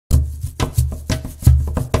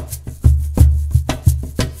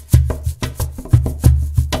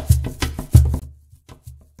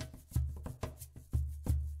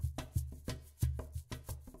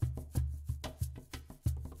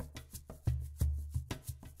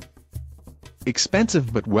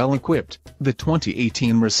expensive but well-equipped. The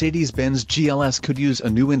 2018 Mercedes-Benz GLS could use a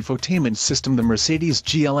new infotainment system. The Mercedes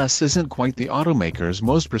GLS isn't quite the automaker's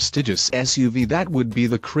most prestigious SUV. That would be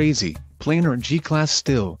the crazy, plainer G-Class.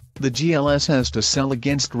 Still, the GLS has to sell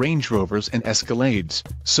against Range Rovers and Escalades,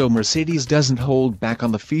 so Mercedes doesn't hold back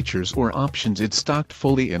on the features or options. It's stocked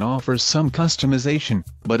fully and offers some customization,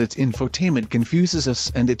 but its infotainment confuses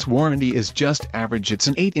us and its warranty is just average. It's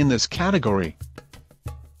an 8 in this category.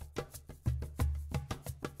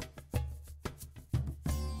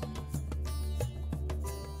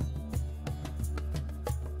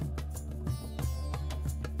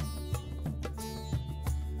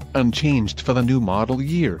 Unchanged for the new model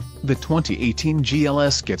year, the 2018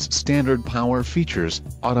 GLS gets standard power features: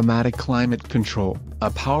 automatic climate control,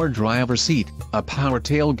 a power driver seat, a power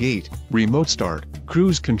tailgate, remote start,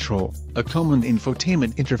 cruise control, a common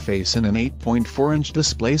infotainment interface and an 8.4-inch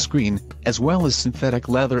display screen, as well as synthetic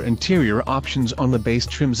leather interior options. On the base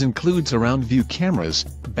trims include surround view cameras,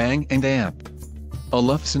 Bang & Amp, a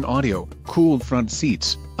Lufsen audio, cooled front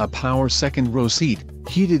seats, a power second row seat,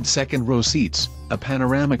 heated second row seats, a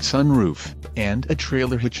panoramic sunroof, and a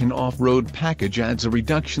trailer hitch. An off-road package adds a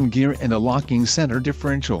reduction gear and a locking center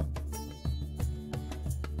differential.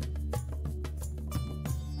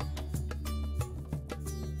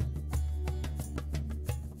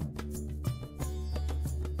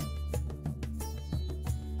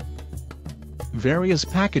 Various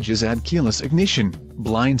packages add keyless ignition,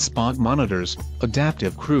 blind spot monitors,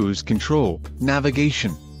 adaptive cruise control,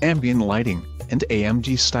 navigation, ambient lighting, and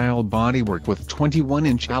AMG-style bodywork with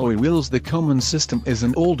 21-inch alloy wheels. The common system is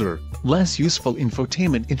an older, less useful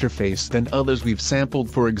infotainment interface than others we've sampled.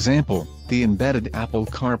 For example, the embedded Apple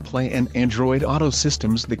CarPlay and Android Auto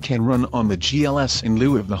systems that can run on the GLS in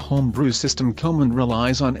lieu of the homebrew system Common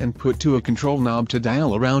relies on and put to a control knob to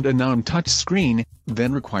dial around a non-touch screen,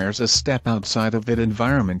 then requires a step outside of that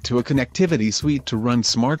environment to a connectivity suite to run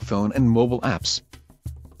smartphone and mobile apps.